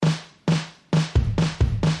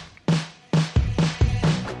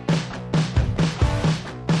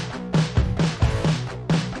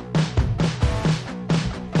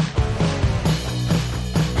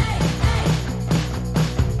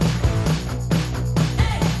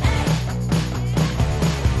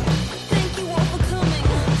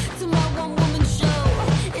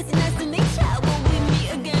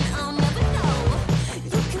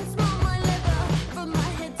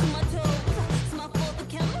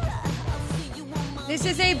This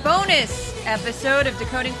is a bonus episode of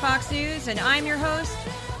Decoding Fox News, and I'm your host,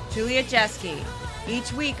 Julia Jeske.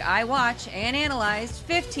 Each week, I watch and analyze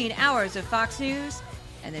 15 hours of Fox News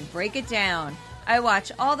and then break it down. I watch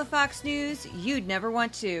all the Fox News you'd never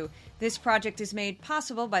want to. This project is made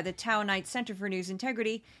possible by the Tao Knight Center for News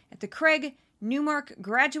Integrity at the Craig Newmark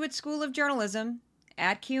Graduate School of Journalism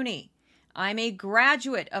at CUNY. I'm a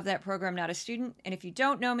graduate of that program, not a student, and if you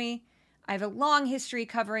don't know me, I have a long history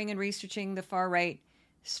covering and researching the far right,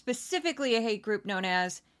 specifically a hate group known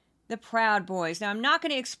as the Proud Boys. Now, I'm not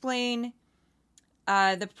going to explain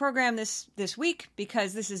the program this week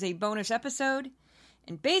because this is a bonus episode.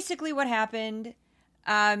 And basically what happened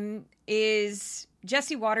is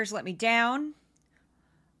Jesse Watters let me down.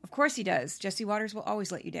 Of course he does. Jesse Watters will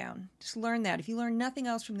always let you down. Just learn that. If you learn nothing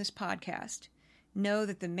else from this podcast, know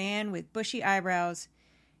that the man with bushy eyebrows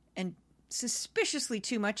and suspiciously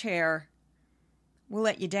too much hair will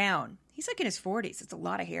let you down. He's like in his 40s. It's a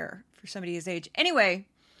lot of hair for somebody his age. Anyway,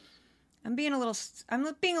 I'm being a little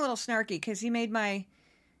snarky because he made my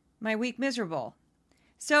week miserable.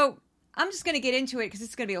 So I'm just going to get into it because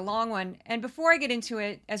it's going to be a long one. And before I get into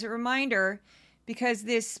it, as a reminder, because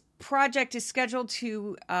this project is scheduled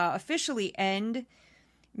to officially end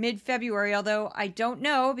mid-February, although I don't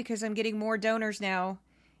know because I'm getting more donors now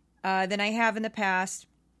than I have in the past.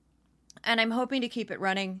 And I'm hoping to keep it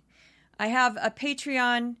running. I have a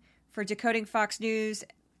Patreon for Decoding Fox News.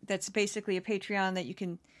 That's basically a Patreon that you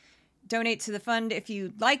can donate to the fund if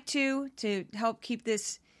you'd like to help keep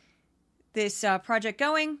this project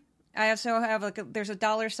going. I also have there's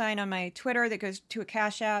a $sign on my Twitter that goes to a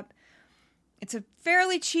Cash App. It's a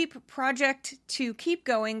fairly cheap project to keep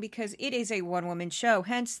going because it is a one-woman show,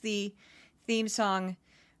 hence the theme song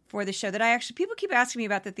for the show people keep asking me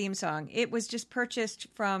about the theme song. It was just purchased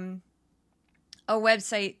from a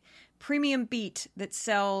website, Premium Beat, that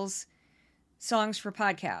sells songs for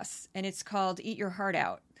podcasts, and it's called Eat Your Heart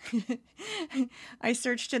Out. I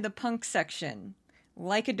searched in the punk section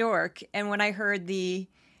like a dork, and when I heard the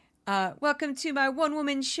welcome to my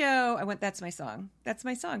one-woman show, I went, that's my song. That's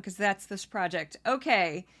my song, because that's this project.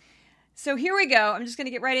 Okay, so here we go. I'm just going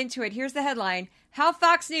to get right into it. Here's the headline. How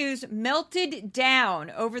Fox News melted down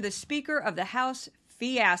over the Speaker of the House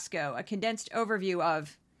fiasco. A condensed overview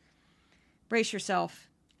of, brace yourself,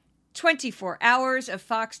 24 hours of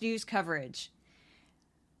Fox News coverage.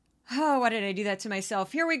 Oh, why did I do that to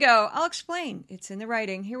myself? Here we go. I'll explain. It's in the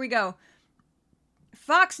writing. Here we go.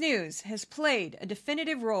 Fox News has played a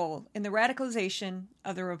definitive role in the radicalization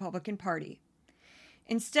of the Republican Party.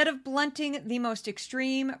 Instead of blunting the most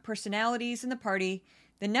extreme personalities in the party,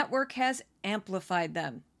 the network has amplified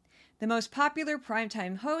them. The most popular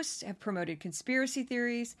primetime hosts have promoted conspiracy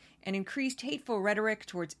theories and increased hateful rhetoric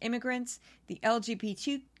towards immigrants, the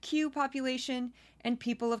LGBTQ population, and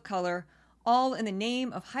people of color, all in the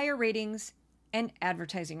name of higher ratings and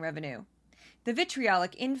advertising revenue. The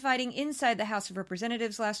vitriolic infighting inside the House of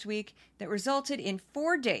Representatives last week that resulted in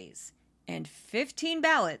 4 days and 15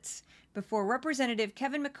 ballots before Representative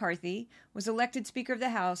Kevin McCarthy was elected Speaker of the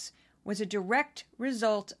House was a direct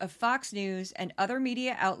result of Fox News and other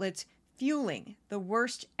media outlets fueling the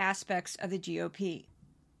worst aspects of the GOP.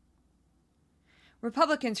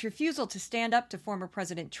 Republicans' refusal to stand up to former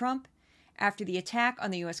President Trump after the attack on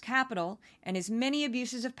the U.S. Capitol and his many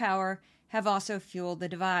abuses of power have also fueled the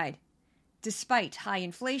divide. Despite high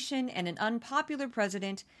inflation and an unpopular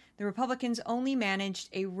president, the Republicans only managed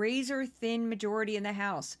a razor-thin majority in the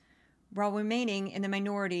House, while remaining in the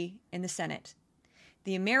minority in the Senate.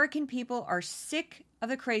 The American people are sick of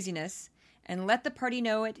the craziness and let the party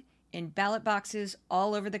know it in ballot boxes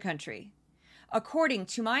all over the country. According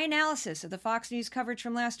to my analysis of the Fox News coverage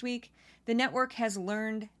from last week, the network has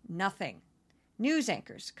learned nothing. News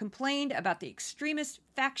anchors complained about the extremist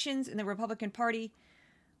factions in the Republican Party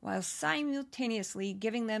while simultaneously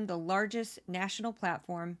giving them the largest national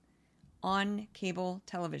platform on cable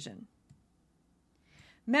television.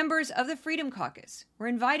 Members of the Freedom Caucus were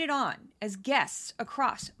invited on as guests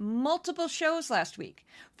across multiple shows last week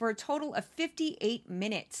for a total of 58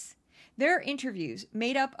 minutes. Their interviews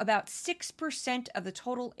made up about 6% of the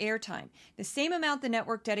total airtime, the same amount the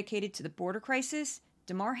network dedicated to the border crisis,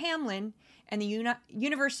 Damar Hamlin, and the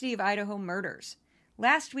University of Idaho murders.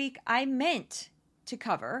 Last week, I meant to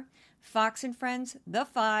cover Fox and Friends, The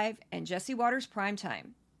Five, and Jesse Watters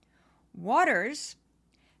Primetime. Watters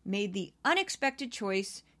made the unexpected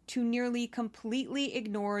choice to nearly completely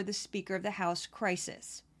ignore the Speaker of the House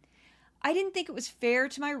crisis. I didn't think it was fair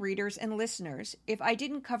to my readers and listeners if I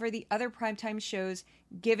didn't cover the other primetime shows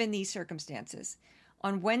given these circumstances.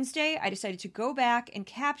 On Wednesday, I decided to go back and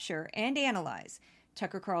capture and analyze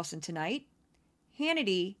Tucker Carlson Tonight,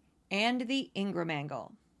 Hannity, and the Ingram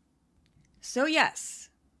angle. So yes,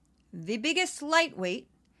 the biggest lightweight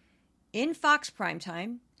in Fox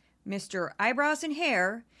primetime, Mr. Eyebrows and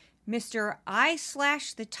Hair, Mr. I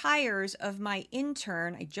slash the tires of my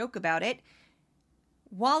intern, I joke about it,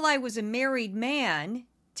 while I was a married man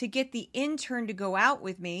to get the intern to go out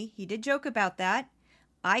with me. He did joke about that.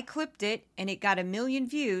 I clipped it and it got 1 million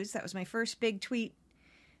views. That was my first big tweet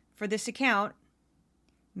for this account.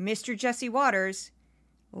 Mr. Jesse Waters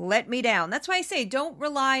let me down. That's why I say don't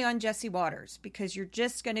rely on Jesse Waters, because you're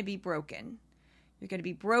just going to be broken. You're going to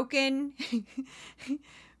be broken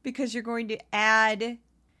because you're going to add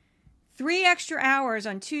 3 extra hours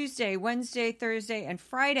on Tuesday, Wednesday, Thursday, and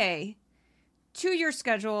Friday to your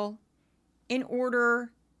schedule in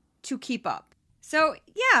order to keep up. So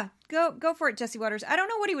yeah, go for it, Jesse Waters. I don't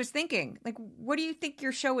know what he was thinking. Like, what do you think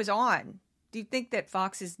your show is on? Do you think that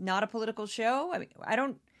Fox is not a political show? I mean, I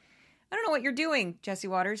don't know what you're doing, Jesse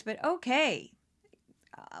Waters, but okay.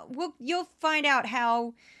 You'll find out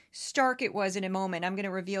how stark it was in a moment. I'm going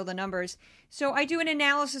to reveal the numbers. So I do an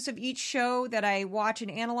analysis of each show that I watch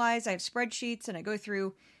and analyze. I have spreadsheets and I go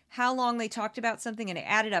through how long they talked about something and I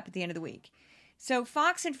add it up at the end of the week. So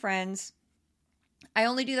Fox and Friends, I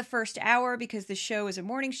only do the first hour because the show is a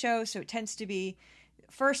morning show, so it tends to be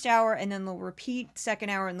first hour and then they'll repeat second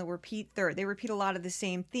hour and they'll repeat third. They repeat a lot of the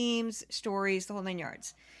same themes, stories, the whole 9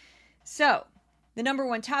 yards. So the number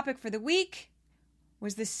one topic for the week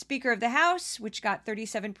was the Speaker of the House, which got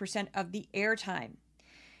 37% of the airtime.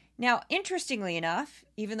 Now, interestingly enough,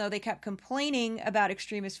 even though they kept complaining about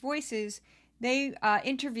extremist voices, they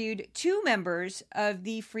interviewed 2 members of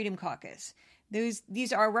the Freedom Caucus.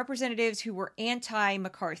 These are representatives who were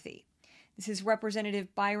anti-McCarthy. This is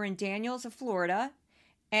Representative Byron Daniels of Florida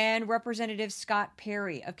and Representative Scott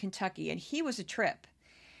Perry of Kentucky, and he was a trip.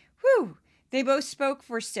 Whew! They both spoke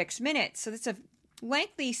for 6 minutes, so that's a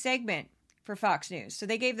lengthy segment for Fox News. So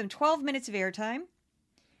they gave them 12 minutes of airtime.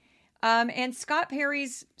 And Scott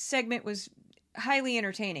Perry's segment was highly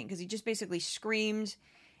entertaining because he just basically screamed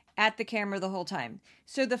at the camera the whole time.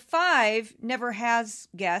 So the 5 never has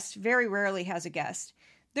guests, very rarely has a guest.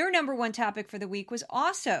 Their number one topic for the week was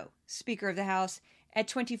also Speaker of the House at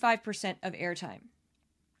 25% of airtime.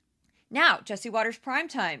 Now, Jesse Waters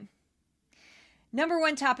Primetime. Number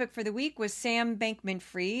one topic for the week was Sam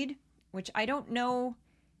Bankman-Fried, which I don't know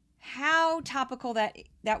how topical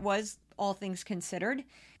that was, all things considered.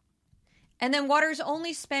 And then Waters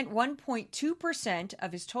only spent 1.2%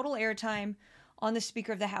 of his total airtime on the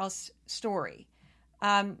Speaker of the House story.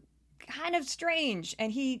 Kind of strange.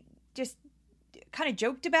 And he just kind of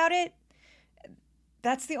joked about it.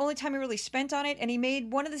 That's the only time he really spent on it. And he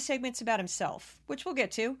made one of the segments about himself, which we'll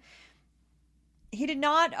get to. He did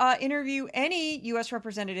not interview any U.S.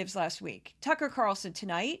 representatives last week. Tucker Carlson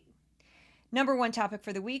tonight. Number one topic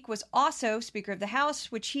for the week was also Speaker of the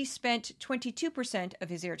House, which he spent 22% of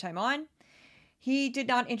his airtime on. He did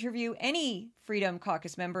not interview any Freedom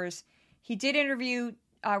Caucus members. He did interview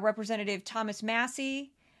Representative Thomas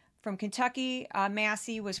Massie from Kentucky.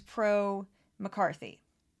 Massie was pro-McCarthy.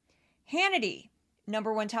 Hannity,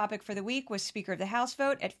 number one topic for the week was Speaker of the House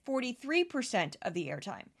vote at 43% of the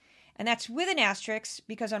airtime. And that's with an asterisk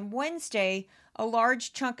because on Wednesday, a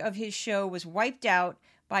large chunk of his show was wiped out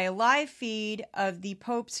by a live feed of the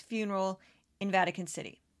Pope's funeral in Vatican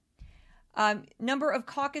City. Number of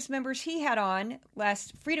caucus members he had on,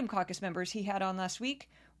 Freedom Caucus members he had on last week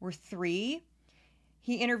were 3.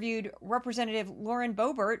 He interviewed Representative Lauren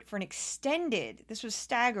Boebert for an extended, this was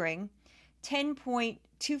staggering,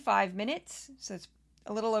 10.25 minutes. So it's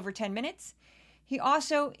a little over 10 minutes. He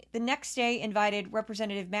also, the next day, invited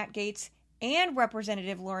Representative Matt Gaetz and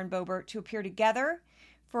Representative Lauren Boebert to appear together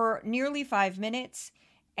for nearly 5 minutes.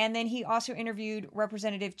 And then he also interviewed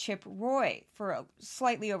Representative Chip Roy for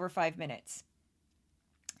slightly over 5 minutes.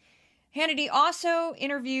 Hannity also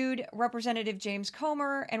interviewed Representative James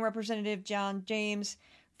Comer and Representative John James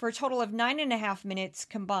for a total of 9.5 minutes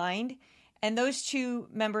combined. And those 2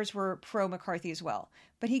 members were pro-McCarthy as well.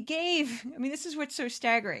 But he gave, this is what's so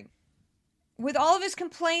staggering. With all of his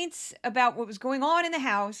complaints about what was going on in the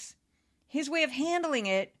House, his way of handling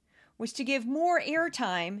it was to give more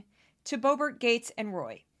airtime to Boebert, Gaetz, and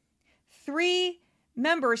Roy. 3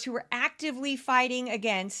 members who were actively fighting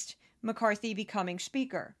against McCarthy becoming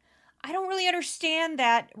Speaker. I don't really understand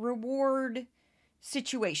that reward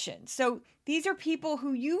situation. So these are people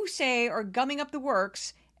who you say are gumming up the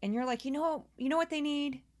works, and you're like, you know what they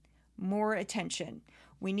need? More attention.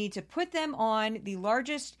 We need to put them on the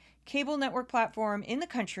largest cable network platform in the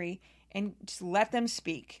country and just let them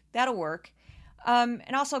speak. That'll work.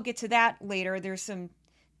 And also I'll get to that later. There's some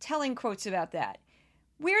telling quotes about that.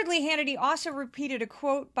 Weirdly, Hannity also repeated a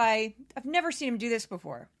quote by, I've never seen him do this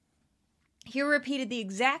before. He repeated the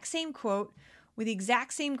exact same quote with the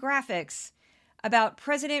exact same graphics about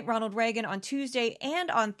President Ronald Reagan on Tuesday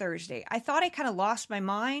and on Thursday. I thought I kind of lost my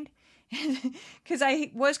mind because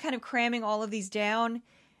I was kind of cramming all of these down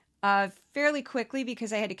fairly quickly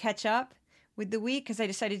because I had to catch up with the week because I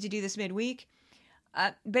decided to do this midweek.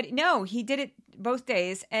 But no, he did it both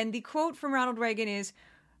days. And the quote from Ronald Reagan is,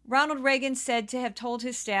 Ronald Reagan said to have told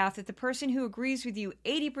his staff that the person who agrees with you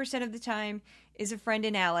 80% of the time is a friend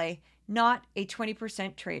and ally, not a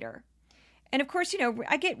 20% traitor. And of course,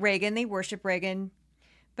 I get Reagan. They worship Reagan.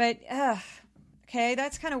 But, okay,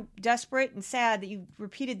 that's kind of desperate and sad that you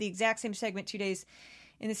repeated the exact same segment 2 days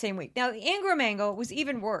in the same week. Now, the Ingram angle was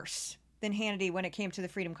even worse than Hannity when it came to the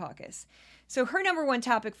Freedom Caucus. So her number one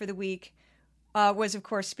topic for the week was, of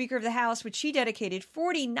course, Speaker of the House, which she dedicated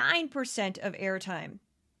 49% of airtime.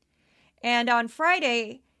 And on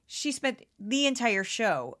Friday, she spent the entire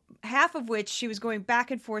show, half of which she was going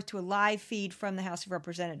back and forth to a live feed from the House of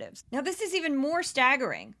Representatives. Now, this is even more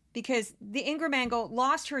staggering because the Ingram angle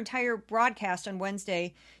lost her entire broadcast on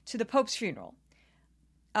Wednesday to the Pope's funeral.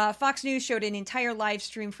 Fox News showed an entire live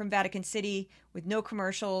stream from Vatican City with no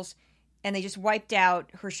commercials, and they just wiped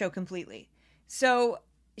out her show completely. So,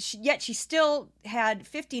 yet she still had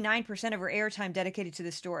 59% of her airtime dedicated to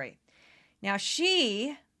this story. Now,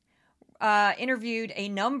 she interviewed a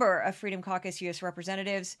number of Freedom Caucus U.S.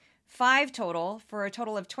 representatives, 5 total, for a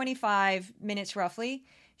total of 25 minutes roughly.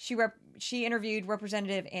 She interviewed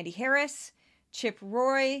Representative Andy Harris, Chip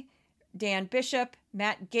Roy, Dan Bishop,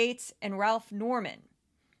 Matt Gaetz, and Ralph Norman.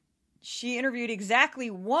 She interviewed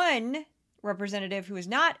exactly one representative who is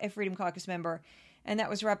not a Freedom Caucus member, and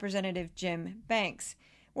that was Representative Jim Banks.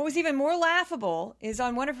 What was even more laughable is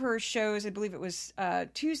on one of her shows, I believe it was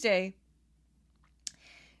Tuesday,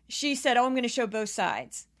 she said, I'm going to show both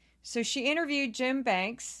sides. So she interviewed Jim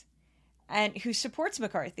Banks, who supports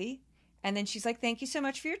McCarthy, and then she's like, thank you so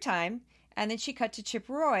much for your time. And then she cut to Chip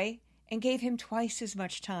Roy and gave him twice as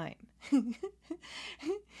much time.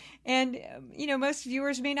 And, most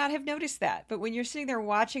viewers may not have noticed that, but when you're sitting there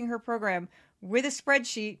watching her program with a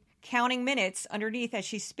spreadsheet, counting minutes underneath as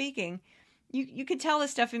she's speaking, you could tell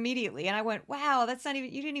this stuff immediately. And I went, wow,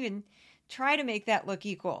 you didn't even try to make that look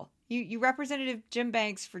equal. You Representative Jim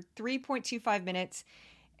Banks for 3.25 minutes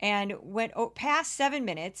and went past 7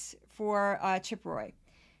 minutes for Chip Roy.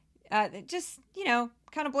 Just,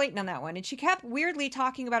 kind of blatant on that one. And she kept weirdly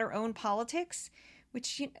talking about her own politics,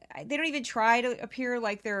 which they don't even try to appear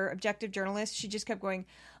like they're objective journalists. She just kept going,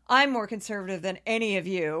 I'm more conservative than any of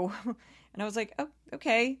you. And I was like, oh,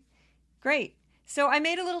 okay, great. So I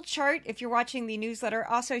made a little chart if you're watching the newsletter.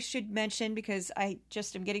 Also, I should mention, because I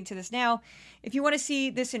just am getting to this now, if you want to see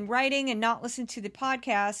this in writing and not listen to the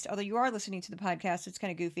podcast, although you are listening to the podcast, it's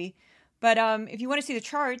kind of goofy. But if you want to see the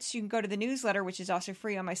charts, you can go to the newsletter, which is also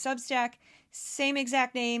free on my Substack. Same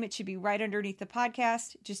exact name. It should be right underneath the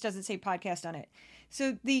podcast. It just doesn't say podcast on it.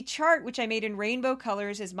 So the chart, which I made in rainbow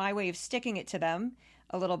colors, is my way of sticking it to them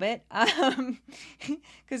a little bit,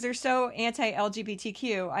 because they're so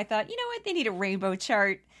anti-LGBTQ. I thought, you know what? They need a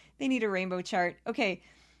rainbow chart. Okay.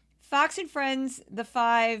 Fox and Friends, The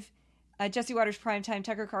 5, Jesse Watters Primetime,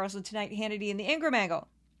 Tucker Carlson Tonight, Hannity, and the Ingram Angle.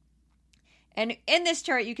 And in this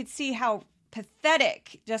chart, you could see how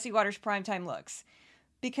pathetic Jesse Watters Primetime looks,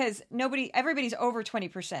 because everybody's over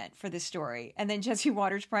 20% for this story. And then Jesse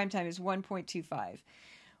Watters Primetime is 1.25.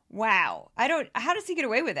 Wow. How does he get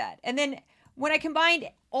away with that? And then when I combined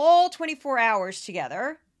all 24 hours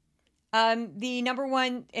together, the number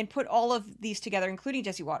one, and put all of these together, including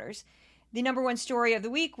Jesse Watters, the number one story of the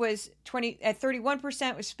week was at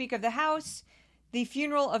 31% was Speaker of the House. The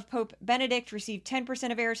funeral of Pope Benedict received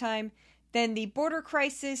 10% of airtime. Then the border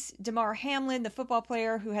crisis, Damar Hamlin, the football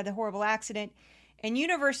player who had the horrible accident, and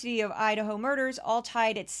University of Idaho murders all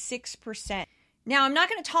tied at 6%. Now, I'm not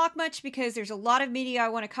going to talk much because there's a lot of media I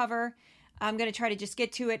want to cover. I'm going to try to just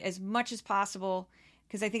get to it as much as possible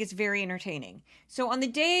because I think it's very entertaining. So on the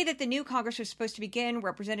day that the new Congress was supposed to begin,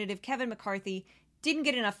 Representative Kevin McCarthy didn't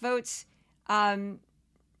get enough votes to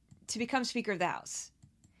become Speaker of the House.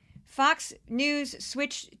 Fox News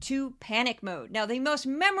switched to panic mode. Now, the most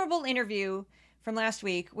memorable interview from last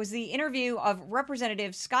week was the interview of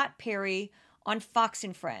Representative Scott Perry on Fox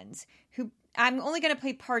and Friends, who I'm only going to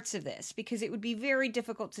play parts of this because it would be very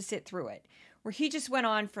difficult to sit through it, where he just went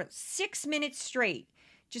on for 6 minutes straight,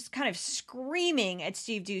 just kind of screaming at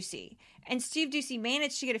Steve Doocy. And Steve Doocy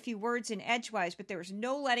managed to get a few words in edgewise, but there was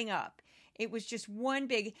no letting up. It was just one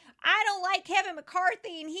big, I don't like Kevin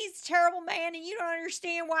McCarthy and he's a terrible man and you don't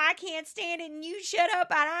understand why I can't stand it and you shut up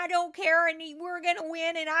and I don't care and we're going to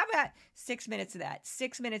win. And I've got 6 minutes of that,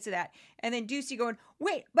 6 minutes of that. And then Ducey going,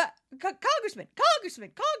 wait, but Congressman,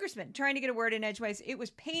 trying to get a word in edgewise. It was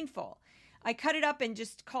painful. I cut it up and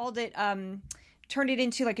just called it, turned it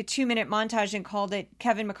into like a 2-minute montage and called it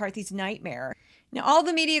Kevin McCarthy's Nightmare. Now, all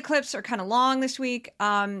the media clips are kind of long this week,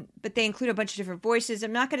 but they include a bunch of different voices.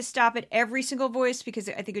 I'm not going to stop at every single voice because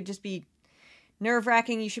I think it would just be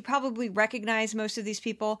nerve-wracking. You should probably recognize most of these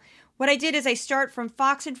people. What I did is I start from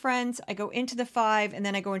Fox and Friends, I go into the 5, and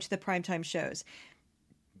then I go into the primetime shows.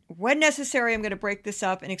 When necessary, I'm going to break this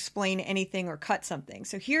up and explain anything or cut something.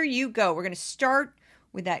 So here you go. We're going to start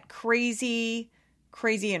with that crazy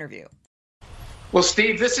interview. Well,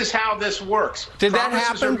 Steve, this is how this works. Did that happen?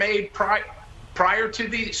 Promises are made prior to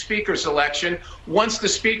the speaker's election. Once the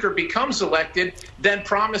speaker becomes elected, then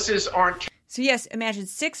promises aren't. So yes, imagine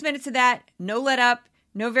 6 minutes of that, no let up,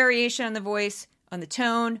 no variation on the voice, on the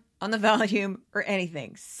tone, on the volume, or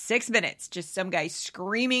anything. 6 minutes, just some guy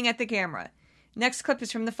screaming at the camera. Next clip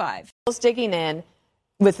is from the 5. Digging in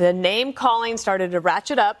with the name calling started to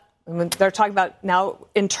ratchet up. They're talking about now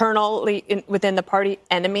internally within the party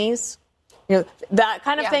enemies. You know, that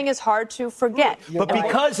kind of thing is hard to forget. But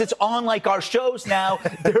because it's on like our shows now,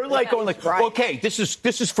 they're like going like, okay, this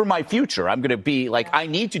is for my future. I'm going to be like, I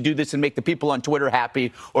need to do this and make the people on Twitter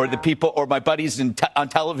happy, or the people or my buddies on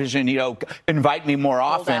television, invite me more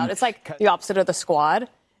often. It's like the opposite of the Squad.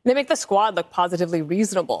 They make the Squad look positively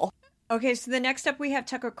reasonable. Okay, so the next up we have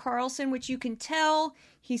Tucker Carlson, which you can tell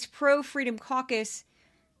he's pro-Freedom Caucus,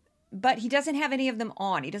 but he doesn't have any of them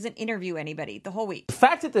on. He doesn't interview anybody the whole week. The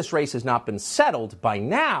fact that this race has not been settled by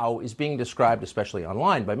now is being described, especially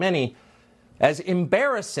online, by many as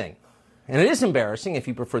embarrassing. And it is embarrassing if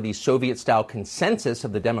you prefer the Soviet-style consensus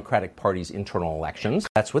of the Democratic Party's internal elections.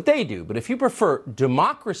 That's what they do. But if you prefer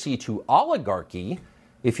democracy to oligarchy,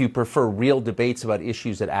 if you prefer real debates about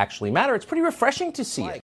issues that actually matter, it's pretty refreshing to see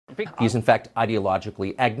it. He's, in fact,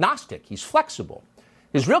 ideologically agnostic. He's flexible.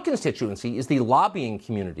 His real constituency is the lobbying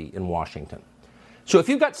community in Washington. So if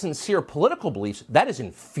you've got sincere political beliefs, that is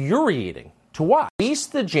infuriating to watch. Release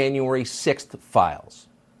the January 6th files,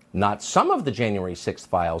 not some of the January 6th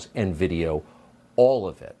files and video, all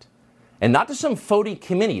of it. And not to some phony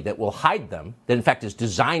committee that will hide them, that in fact is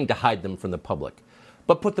designed to hide them from the public,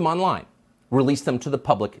 but put them online. Release them to the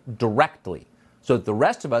public directly so that the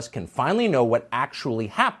rest of us can finally know what actually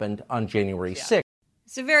happened on January 6th.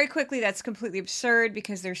 So very quickly, that's completely absurd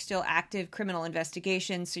because there's still active criminal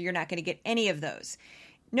investigations, so you're not going to get any of those.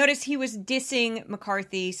 Notice he was dissing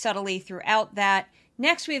McCarthy subtly throughout that.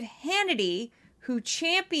 Next, we have Hannity, who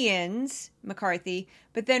champions McCarthy,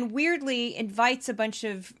 but then weirdly invites a bunch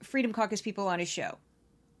of Freedom Caucus people on his show.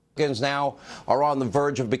 Now are on the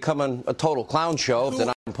verge of becoming a total clown show. Then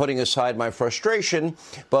I'm putting aside my frustration.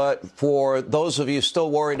 But for those of you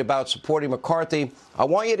still worried about supporting McCarthy, I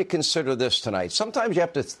want you to consider this tonight. Sometimes you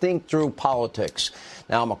have to think through politics.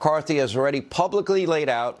 Now, McCarthy has already publicly laid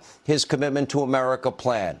out his commitment to America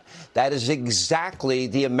plan. That is exactly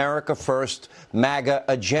the America First MAGA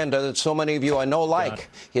agenda that so many of you I know like.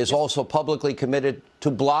 He has also publicly committed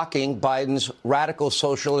to blocking Biden's radical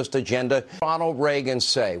socialist agenda. Ronald Reagan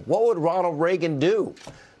say? What would Ronald Reagan do?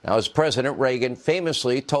 Now, as President Reagan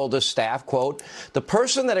famously told his staff, quote, the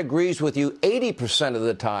person that agrees with you 80% of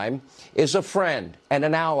the time is a friend and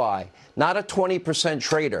an ally, not a 20%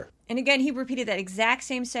 traitor. And again, he repeated that exact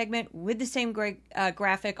same segment with the same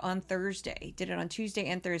graphic on Thursday. He did it on Tuesday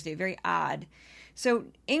and Thursday. Very odd. So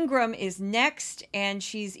Ingram is next, and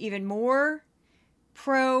she's even more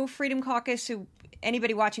pro-Freedom Caucus. So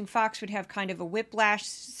anybody watching Fox would have kind of a whiplash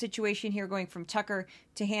situation here going from Tucker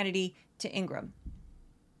to Hannity to Ingram.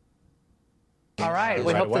 All right.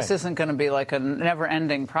 We hope this isn't going to be like a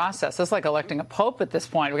never-ending process. It's like electing a pope at this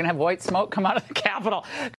point. We're going to have white smoke come out of the Capitol.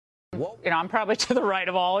 I'm probably to the right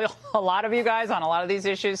of a lot of you guys on a lot of these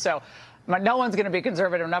issues, so no one's going to be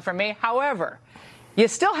conservative enough for me. However, you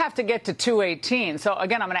still have to get to 218. So,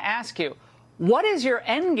 again, I'm going to ask you, what is your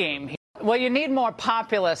end game here? Well, you need more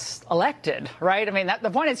populists elected, right? I mean, the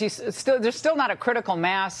point is there's still not a critical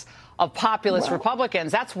mass of populist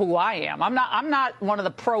Republicans. That's who I am. I'm not one of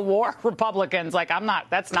the pro-war Republicans.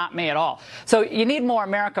 That's not me at all. So you need more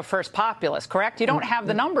America First populists, correct? You don't have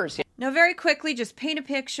the numbers yet. Now, very quickly, just paint a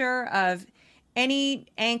picture of any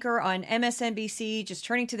anchor on MSNBC just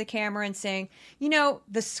turning to the camera and saying,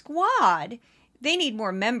 the Squad, they need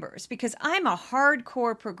more members because I'm a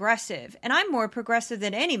hardcore progressive and I'm more progressive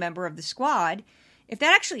than any member of the Squad. If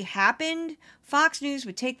that actually happened, Fox News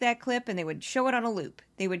would take that clip and they would show it on a loop.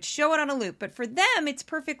 But for them, it's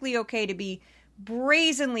perfectly okay to be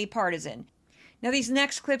brazenly partisan. Now, these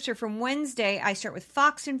next clips are from Wednesday. I start with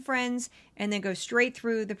Fox and Friends and then go straight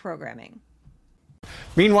through the programming.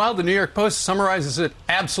 Meanwhile, the New York Post summarizes it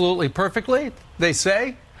absolutely perfectly. They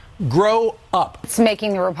say, grow up. It's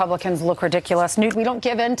making the Republicans look ridiculous. Newt, we don't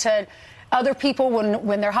give in to other people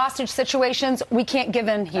when they're hostage situations. We can't give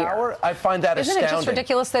in here. I find that astounding. Isn't it just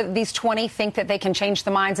ridiculous that these 20 think that they can change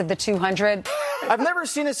the minds of the 200? I've never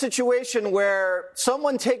seen a situation where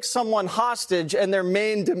someone takes someone hostage and their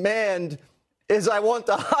main demand is, I want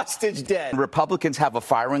the hostage dead. Republicans have a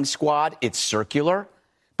firing squad. It's circular.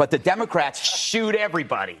 But the Democrats shoot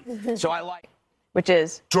everybody. So I like... Which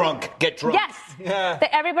is? Drunk. Get drunk. Yes. Yeah.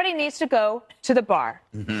 That everybody needs to go to the bar.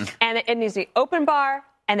 Mm-hmm. And it needs to be open bar.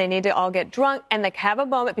 And they need to all get drunk and like have a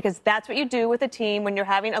moment, because that's what you do with a team when you're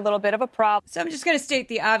having a little bit of a problem. So I'm just going to state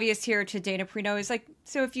the obvious here to Dana Perino is like,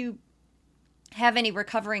 so if you have any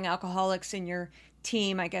recovering alcoholics in your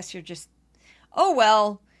team, I guess you're just, oh,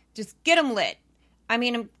 well, just get them lit. I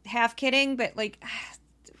mean, I'm half kidding, but like,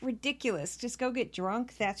 ridiculous. Just go get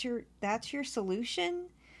drunk. That's your solution.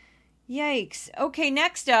 Yikes. Okay.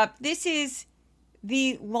 Next up, this is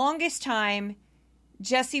the longest time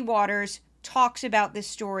Jesse Waters talks about this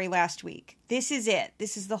story last week. This is it.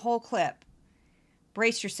 This is the whole clip.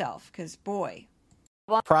 Brace yourself, because boy.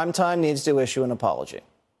 Primetime needs to issue an apology.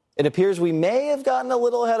 It appears we may have gotten a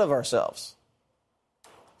little ahead of ourselves.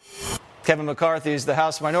 Kevin McCarthy is the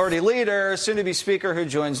House Minority Leader, soon-to-be Speaker, who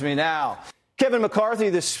joins me now. Kevin McCarthy,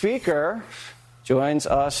 the Speaker, joins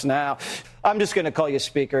us now. I'm just going to call you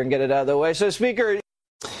Speaker and get it out of the way. So, Speaker,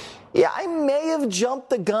 yeah, I may have jumped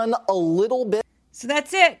the gun a little bit. So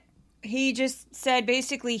that's it. He just said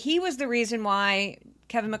basically he was the reason why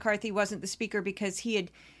Kevin McCarthy wasn't the Speaker, because he had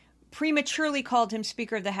prematurely called him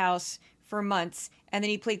Speaker of the House for months. And then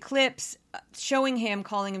he played clips showing him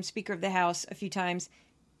calling him Speaker of the House a few times.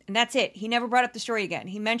 And that's it. He never brought up the story again.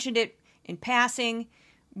 He mentioned it in passing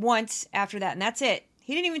once after that. And that's it.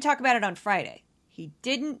 He didn't even talk about it on Friday.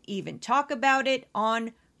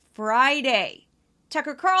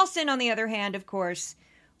 Tucker Carlson, on the other hand, of course,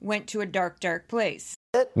 went to a dark, dark place.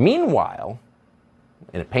 Meanwhile,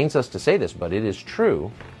 and it pains us to say this, but it is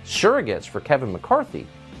true, surrogates for Kevin McCarthy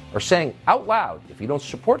are saying out loud, if you don't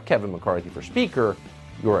support Kevin McCarthy for Speaker,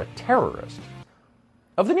 you're a terrorist.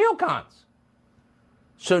 Of the neocons.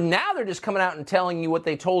 So now they're just coming out and telling you what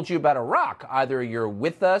they told you about Iraq. Either you're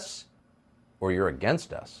with us or you're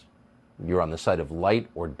against us. You're on the side of light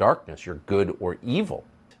or darkness. You're good or evil.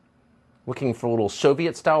 Looking for a little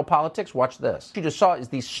Soviet-style politics? Watch this. What you just saw is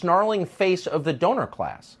the snarling face of the donor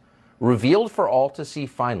class, revealed for all to see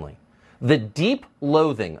finally. The deep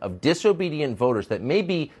loathing of disobedient voters that may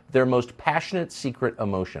be their most passionate secret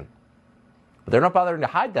emotion. But they're not bothering to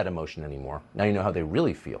hide that emotion anymore. Now you know how they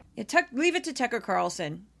really feel. Yeah, leave it to Tucker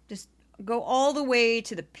Carlson. Just go all the way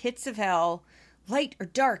to the pits of hell. Light or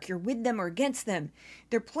dark, you're with them or against them.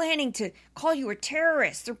 They're planning to call you a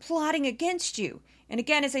terrorist. They're plotting against you. And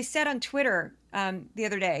again, as I said on Twitter the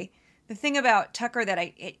other day, the thing about Tucker that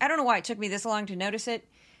I don't know why it took me this long to notice it,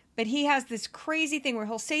 but he has this crazy thing where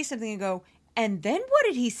he'll say something and go, and then what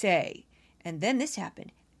did he say? And then this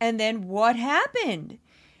happened. And then what happened?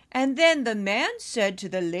 And then the man said to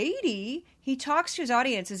the lady, he talks to his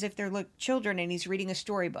audience as if they're children and he's reading a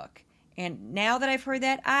storybook. And now that I've heard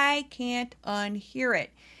that, I can't unhear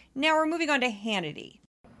it. Now we're moving on to Hannity.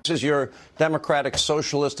 This is your Democratic,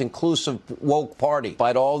 socialist, inclusive, woke party.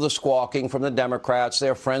 Despite all the squawking from the Democrats,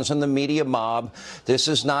 their friends in the media mob, this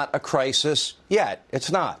is not a crisis yet.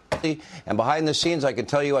 It's not. And behind the scenes, I can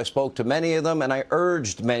tell you I spoke to many of them, and I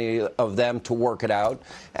urged many of them to work it out.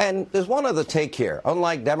 And there's one other take here.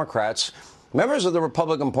 Unlike Democrats, members of the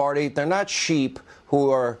Republican Party, they're not sheep who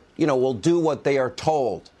are, will do what they are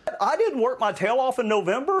told. I didn't work my tail off in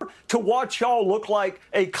November to watch y'all look like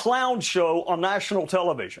a clown show on national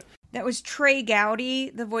television. That was Trey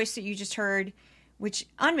Gowdy, the voice that you just heard, which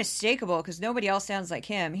unmistakable because nobody else sounds like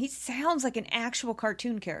him. He sounds like an actual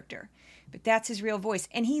cartoon character, but that's his real voice.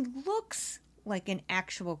 And he looks like an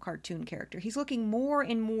actual cartoon character. He's looking more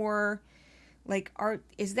and more like art.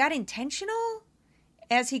 Is that intentional?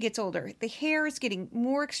 As he gets older, the hair is getting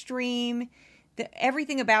more extreme.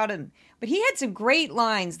 Everything about him. But he had some great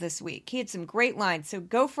lines this week. So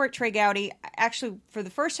go for it, Trey Gowdy. Actually, for the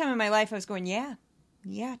first time in my life, I was going, yeah,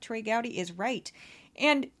 Trey Gowdy is right.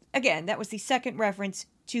 And again, that was the second reference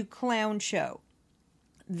to clown show.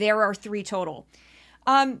 There are 3 total.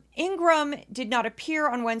 Ingram did not appear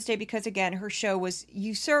on Wednesday because, again, her show was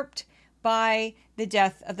usurped by the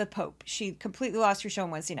death of the Pope. She completely lost her show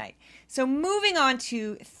on Wednesday night. So moving on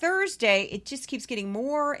to Thursday, it just keeps getting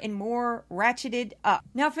more and more ratcheted up.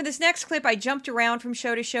 Now for this next clip, I jumped around from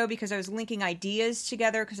show to show because I was linking ideas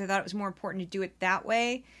together because I thought it was more important to do it that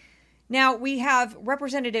way. Now we have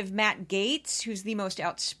Representative Matt Gaetz, who's the most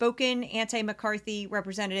outspoken anti-McCarthy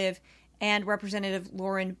representative, and Representative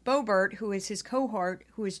Lauren Boebert, who is his cohort,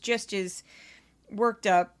 who is just as worked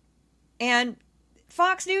up. And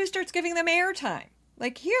Fox News starts giving them airtime.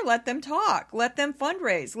 Like, here, let them talk. Let them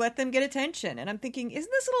fundraise. Let them get attention. And I'm thinking,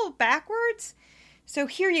 isn't this a little backwards? So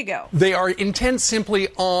here you go. They are intent simply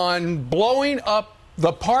on blowing up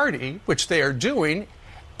the party, which they are doing,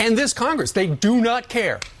 and this Congress. They do not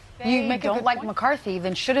care. You don't like McCarthy,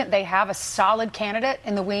 then shouldn't they have a solid candidate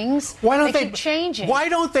in the wings? Why don't they keep changing? Why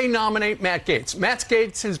don't they nominate Matt Gaetz? Matt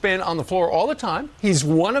Gaetz has been on the floor all the time. He's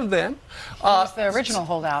one of them. He was the original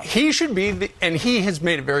holdout. He should be, and he has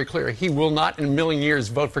made it very clear, he will not in a million years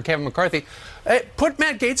vote for Kevin McCarthy. Put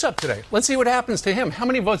Matt Gaetz up today. Let's see what happens to him. How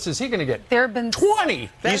many votes is he going to get? There have been 20.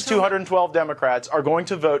 These 212 Democrats are going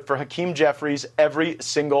to vote for Hakeem Jeffries every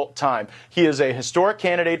single time. He is a historic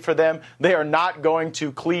candidate for them. They are not going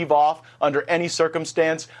to cleave off under any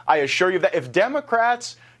circumstance. I assure you that if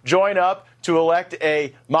Democrats join up to elect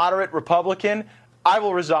a moderate Republican, I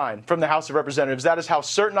will resign from the House of Representatives. That is how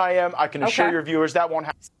certain I am. I can assure your viewers that won't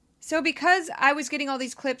happen. So because I was getting all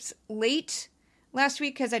these clips late last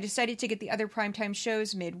week because I decided to get the other primetime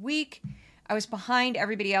shows midweek, I was behind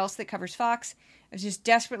everybody else that covers Fox. I was just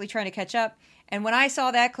desperately trying to catch up. And when I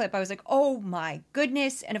saw that clip, I was like, oh my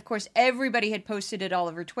goodness. And of course, everybody had posted it all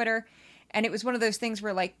over Twitter. And it was one of those things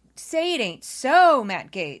where, like, say it ain't so,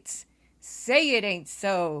 Matt Gaetz. Say it ain't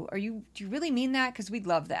so. Do you really mean that? Because we'd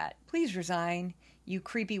love that. Please resign, you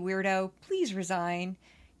creepy weirdo. Please resign.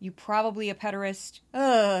 You probably a pederast.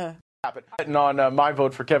 Ugh. On my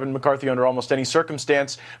vote for Kevin McCarthy under almost any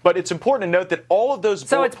circumstance, but it's important to note that all of those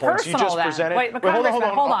bullet points you just presented. Wait,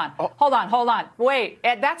 hold on. Wait,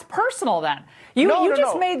 that's personal then. You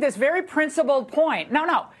just made this very principled point.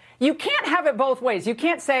 No. You can't have it both ways. You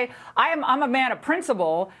can't say, I'm a man of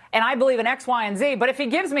principle, and I believe in X, Y, and Z, but if he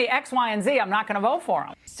gives me X, Y, and Z, I'm not going to vote for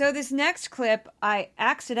him. So this next clip I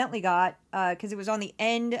accidentally got because it was on the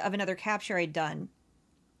end of another capture I'd done.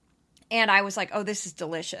 And I was like, oh, this is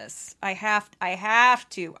delicious. I have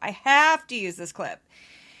to use this clip.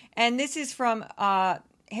 And this is from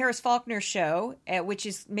Harris Faulkner's show, which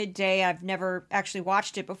is midday. I've never actually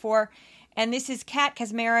watched it before. And this is Kat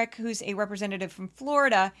Kaczmarek, who's a representative from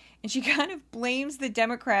Florida, and she kind of blames the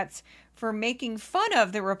Democrats for making fun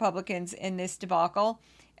of the Republicans in this debacle,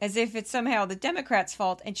 as if it's somehow the Democrats'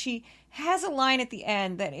 fault. And she has a line at the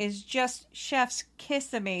end that is just chef's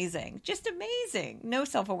kiss amazing. Just amazing. No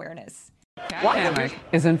self-awareness. Dynamic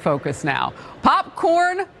is in focus now.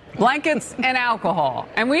 Popcorn, blankets, and alcohol.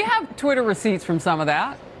 And we have Twitter receipts from some of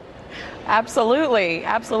that. Absolutely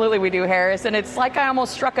we do, Harris. And it's like I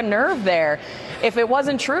almost struck a nerve there. If it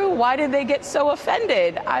wasn't true, why did they get so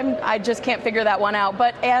offended? I just can't figure that one out.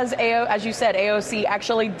 But as you said, AOC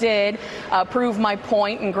actually did prove my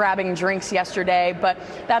point in grabbing drinks yesterday. But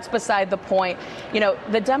that's beside the point. You know,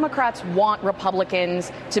 the Democrats want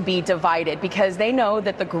Republicans to be divided because they know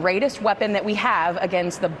that the greatest weapon that we have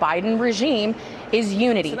against the Biden regime is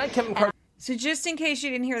unity. So just in case you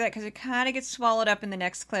didn't hear that, because it kind of gets swallowed up in the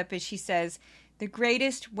next clip, is she says, the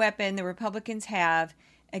greatest weapon the Republicans have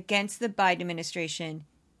against the Biden administration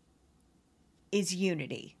is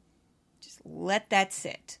unity. Just let that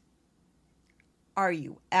sit. Are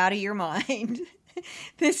you out of your mind?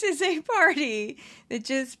 This is a party that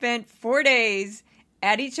just spent 4 days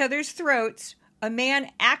at each other's throats. A man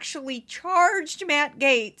actually charged Matt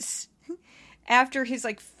Gaetz after his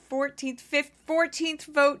 14th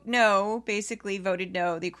vote no, basically voted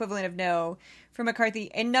no, the equivalent of no, for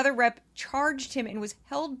McCarthy. Another rep charged him and was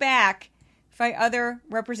held back by other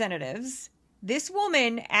representatives. This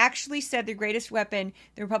woman actually said the greatest weapon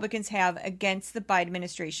the Republicans have against the Biden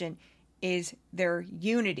administration is their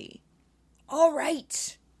unity. All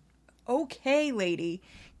right. Okay, lady.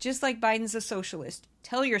 Just like Biden's a socialist.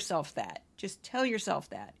 Tell yourself that. Just tell yourself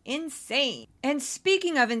that. Insane. And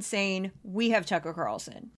speaking of insane, we have Tucker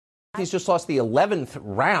Carlson. He's just lost the 11th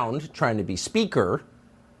round trying to be speaker.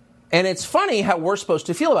 And it's funny how we're supposed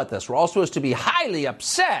to feel about this. We're all supposed to be highly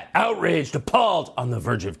upset, outraged, appalled, on the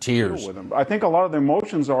verge of tears. I think a lot of the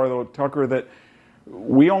emotions are, though, Tucker, that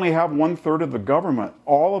we only have 1/3 of the government.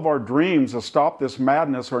 All of our dreams to stop this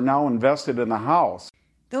madness are now invested in the House.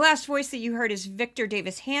 The last voice that you heard is Victor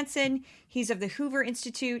Davis Hanson. He's of the Hoover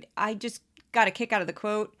Institute. I just got a kick out of the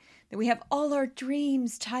quote that we have all our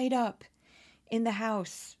dreams tied up in the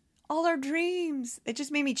House. All our dreams. It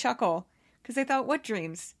just made me chuckle. Because I thought, what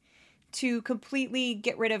dreams? To completely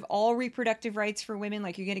get rid of all reproductive rights for women?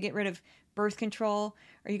 Like, you're going to get rid of birth control?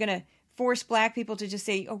 Are you going to force black people to just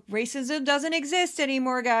say, oh, racism doesn't exist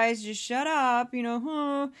anymore, guys, just shut up, you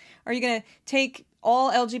know? Are you going to take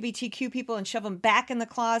all LGBTQ people and shove them back in the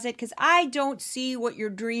closet? Because I don't see what your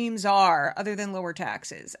dreams are other than lower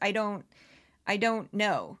taxes. I don't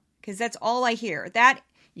know, because that's all I hear. That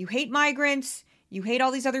you hate migrants, you hate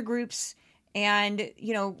all these other groups, and,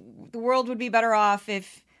 you know, the world would be better off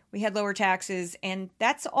if we had lower taxes, and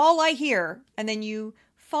that's all I hear. And then you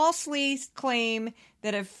falsely claim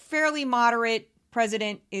that a fairly moderate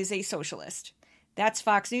president is a socialist. That's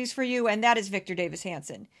Fox News for you, and that is Victor Davis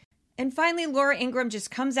Hanson. And finally, Laura Ingraham just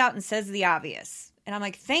comes out and says the obvious. And I'm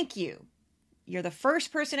like, thank you. You're the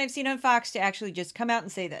first person I've seen on Fox to actually just come out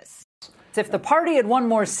and say this. If the party had won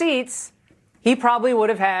more seats, he probably would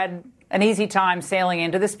have had an easy time sailing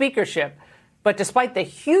into the speakership. But despite the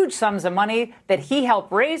huge sums of money that he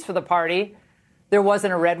helped raise for the party, there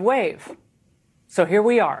wasn't a red wave. So here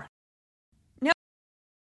we are.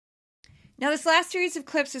 Now, this last series of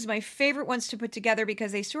clips is my favorite ones to put together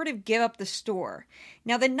because they sort of give up the store.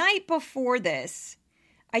 Now, the night before this,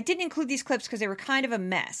 I didn't include these clips because they were kind of a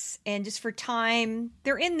mess. And just for time,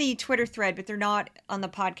 they're in the Twitter thread, but they're not on the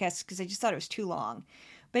podcast because I just thought it was too long.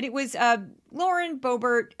 But it was Lauren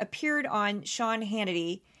Boebert appeared on Sean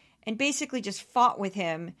Hannity and basically just fought with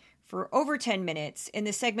him for over 10 minutes in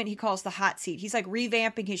the segment he calls the hot seat. He's like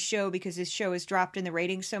revamping his show because his show has dropped in the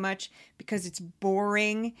ratings so much because it's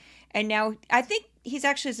boring. And now I think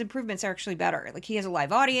his improvements are actually better. Like, he has a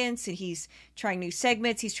live audience and he's trying new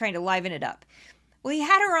segments. He's trying to liven it up. Well, he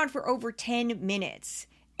had her on for over 10 minutes.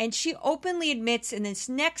 And she openly admits in this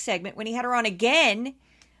next segment, when he had her on again,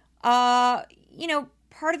 part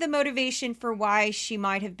of the motivation for why she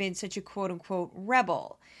might have been such a quote unquote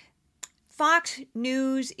rebel. Fox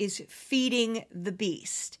News is feeding the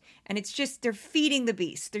beast. And it's just, they're feeding the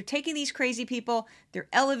beast. They're taking these crazy people, they're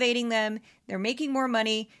elevating them, they're making more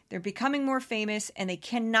money, they're becoming more famous, and they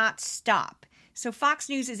cannot stop. So Fox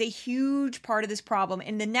News is a huge part of this problem,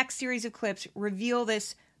 and the next series of clips reveal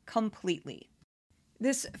this completely.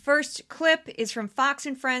 This first clip is from Fox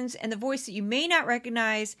and Friends, and the voice that you may not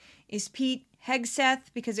recognize is Pete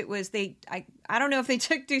Hegseth, because it was, I don't know if they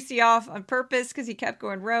took Ducey off on purpose because he kept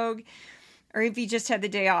going rogue, or if he just had the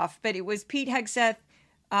day off, but it was Pete Hegseth,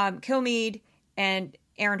 Kilmeade, and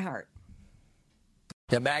Aaron Hart.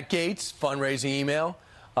 Yeah, Matt Gaetz, fundraising email.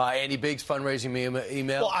 Andy Biggs, fundraising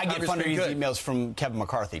email. Well, I get fundraising emails from Kevin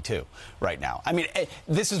McCarthy, too, right now. I mean,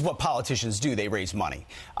 this is what politicians do. They raise money.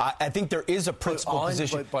 I think there is a principal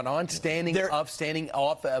position. But on standing up, standing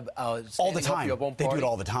off. All the time. They do it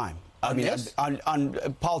all the time. I mean, on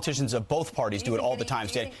politicians of both parties do it all the time.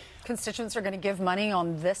 Constituents are going to give money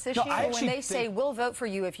on this issue? When they say, we'll vote for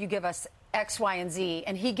you if you give us X, Y, and Z,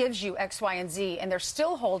 and he gives you X, Y, and Z, and they're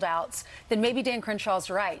still holdouts, then maybe Dan Crenshaw's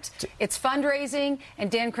right. It's fundraising,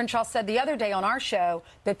 and Dan Crenshaw said the other day on our show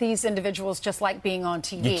that these individuals just like being on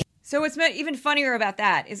TV. So what's even funnier about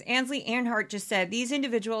that is Ansley Earnhardt just said these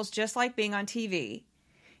individuals just like being on TV.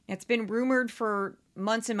 It's been rumored for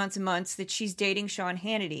months and months and months that she's dating Sean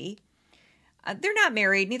Hannity. They're not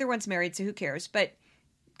married. Neither one's married, so who cares? But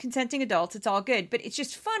consenting adults, it's all good. But it's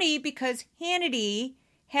just funny because Hannity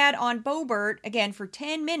had on Boebert, again, for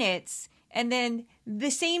 10 minutes, and then the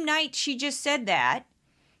same night she just said that,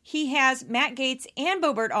 he has Matt Gaetz and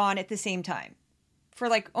Boebert on at the same time for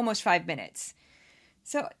like almost 5 minutes.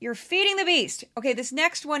 So you're feeding the beast. Okay, this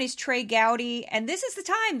next one is Trey Gowdy, and this is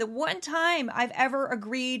the one time I've ever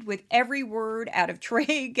agreed with every word out of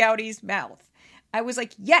Trey Gowdy's mouth. I was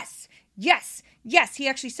like, yes, yes, yes. He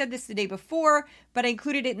actually said this the day before, but I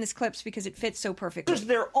included it in this clips because it fits so perfectly. This is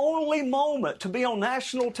their only moment to be on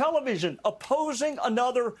national television opposing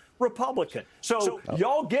another Republican. So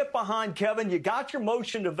y'all get behind Kevin. You got your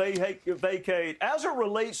motion to vacate. As it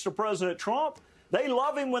relates to President Trump, they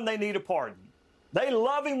love him when they need a pardon. They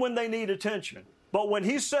love him when they need attention. But when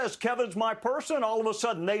he says Kevin's my person, all of a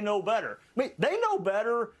sudden they know better. I mean, they know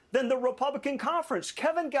better than the Republican conference.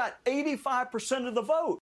 Kevin got 85% of the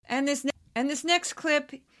vote. And this next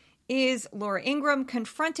clip is Laura Ingraham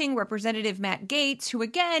confronting Representative Matt Gaetz, who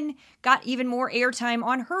again got even more airtime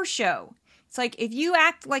on her show. It's like, if you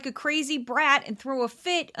act like a crazy brat and throw a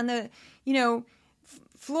fit on the,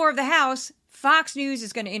 floor of the House, Fox News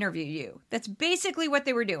is going to interview you. That's basically what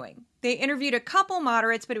they were doing. They interviewed a couple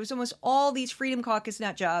moderates, but it was almost all these Freedom Caucus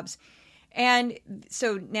nut jobs. And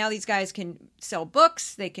so now these guys can sell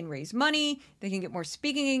books, they can raise money, they can get more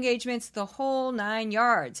speaking engagements, the whole 9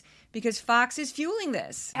 yards. because Fox is fueling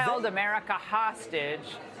this. Held America hostage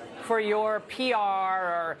for your PR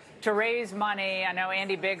or to raise money. I know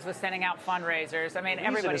Andy Biggs was sending out fundraisers. I mean,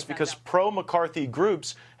 everybody is because pro-McCarthy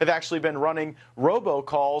groups have actually been running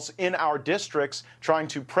robocalls in our districts trying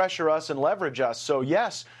to pressure us and leverage us. So,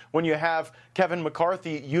 yes, when you have Kevin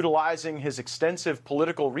McCarthy utilizing his extensive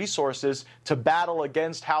political resources to battle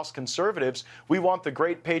against House conservatives, we want the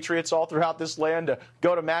great patriots all throughout this land to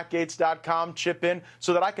go to mattgaetz.com, chip in,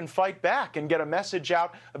 so that I can fight back and get a message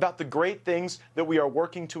out about the great things that we are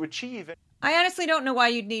working to achieve. I honestly don't know why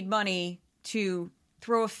you'd need money to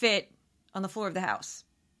throw a fit on the floor of the House.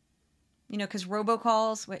 You know, because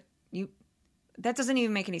robocalls, that doesn't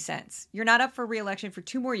even make any sense. You're not up for re-election for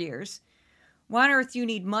 2 more years. Why on earth do you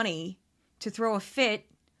need money to throw a fit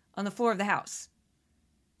on the floor of the House?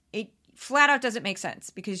 It flat out doesn't make sense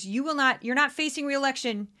because you're not facing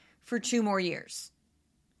re-election for 2 more years.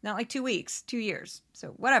 Not like 2 weeks, 2 years. So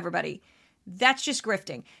whatever, buddy. That's just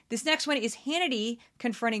grifting. This next one is Hannity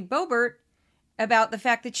confronting Boebert about the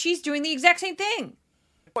fact that she's doing the exact same thing.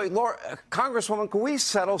 Wait, Laura, Congresswoman, can we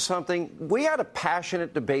settle something? We had a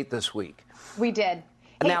passionate debate this week. We did.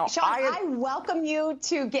 Hey, now, Sean, I welcome you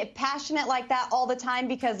to get passionate like that all the time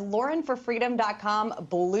because LaurenForFreedom.com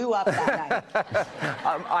blew up that night.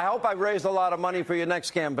 I hope I've raised a lot of money for your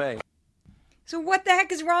next campaign. So what the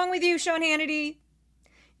heck is wrong with you, Sean Hannity?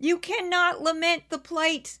 You cannot lament the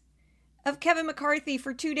plight of Kevin McCarthy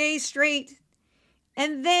for 2 days straight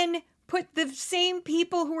and then put the same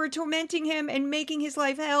people who are tormenting him and making his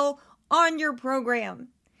life hell on your program.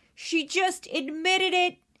 She just admitted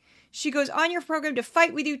it. She goes on your program to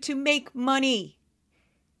fight with you to make money.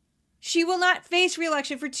 She will not face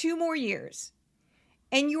re-election for 2 more years.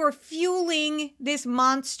 And you are fueling this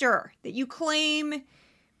monster that you claim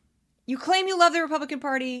you love the Republican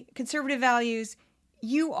Party, conservative values.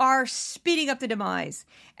 You are speeding up the demise.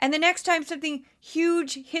 And the next time something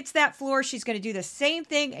huge hits that floor, she's going to do the same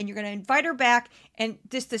thing, and you're going to invite her back, and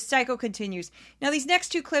the cycle continues. Now, these next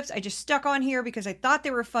 2 clips I just stuck on here because I thought they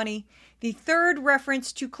were funny. The third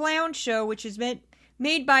reference to Clown Show, which is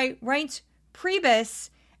made by Reince Priebus,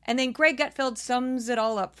 and then Greg Gutfeld sums it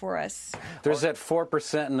all up for us. There's that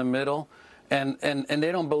 4% in the middle. And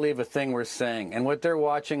they don't believe a thing we're saying. And what they're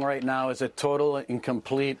watching right now is a total and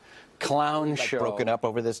complete clown show. Broken up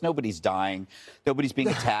over this. Nobody's dying. Nobody's being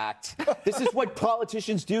attacked. This is what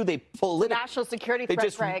politicians do. They national security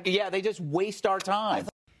threat, Greg. Yeah, they just waste our time.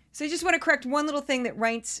 So I just want to correct one little thing that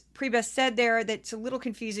Reince Priebus said there that's a little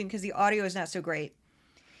confusing because the audio is not so great.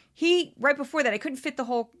 Right before that, I couldn't fit the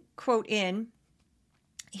whole quote in.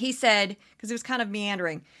 He said, because it was kind of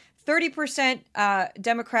meandering, 30%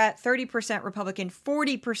 Democrat, 30% Republican,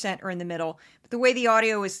 40% are in the middle. But the way the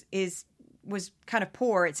audio was kind of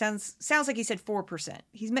poor. It sounds like he said 4%.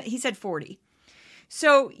 He said 40.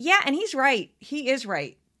 So yeah, and he's right. He is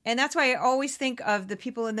right. And that's why I always think of the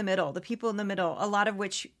people in the middle, a lot of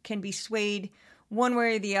which can be swayed one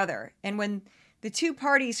way or the other. And when the 2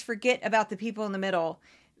 parties forget about the people in the middle,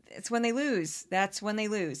 it's when they lose. That's when they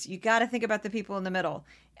lose. You got to think about the people in the middle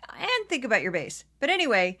and think about your base. But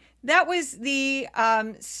anyway, that was the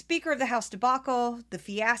Speaker of the House debacle, the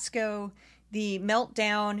fiasco, the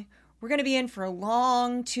meltdown. We're going to be in for a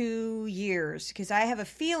long 2 years because I have a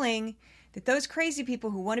feeling that those crazy people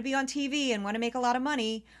who want to be on TV and want to make a lot of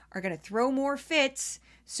money are going to throw more fits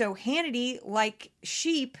so Hannity, like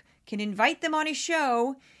sheep, can invite them on his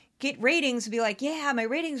show, get ratings and be like, yeah, my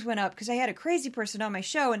ratings went up because I had a crazy person on my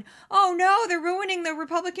show. And, oh, no, they're ruining the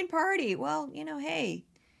Republican Party. Well, hey,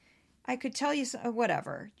 I could tell you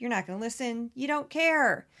whatever. You're not going to listen. You don't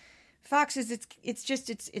care. Fox is,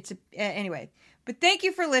 anyway. But thank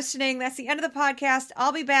you for listening. That's the end of the podcast.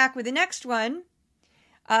 I'll be back with the next one,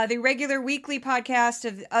 the regular weekly podcast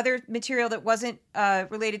of other material that wasn't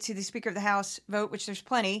related to the Speaker of the House vote, which there's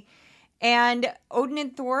plenty. And Odin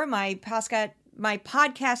and Thor, my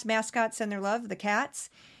podcast mascots, send their love, the cats.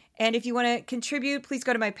 And if you want to contribute, please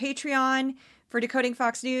go to my Patreon for Decoding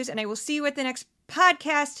Fox News. And I will see you at the next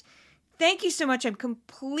podcast. Thank you so much. I'm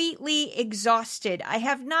completely exhausted. I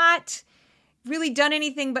have not really done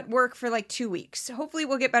anything but work for like 2 weeks. Hopefully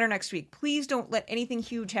we'll get better next week. Please don't let anything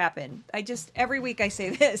huge happen. Every week I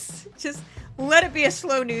say this. Just let it be a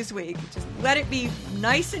slow news week. Just let it be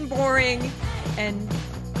nice and boring. And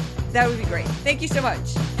that would be great. Thank you so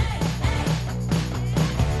much.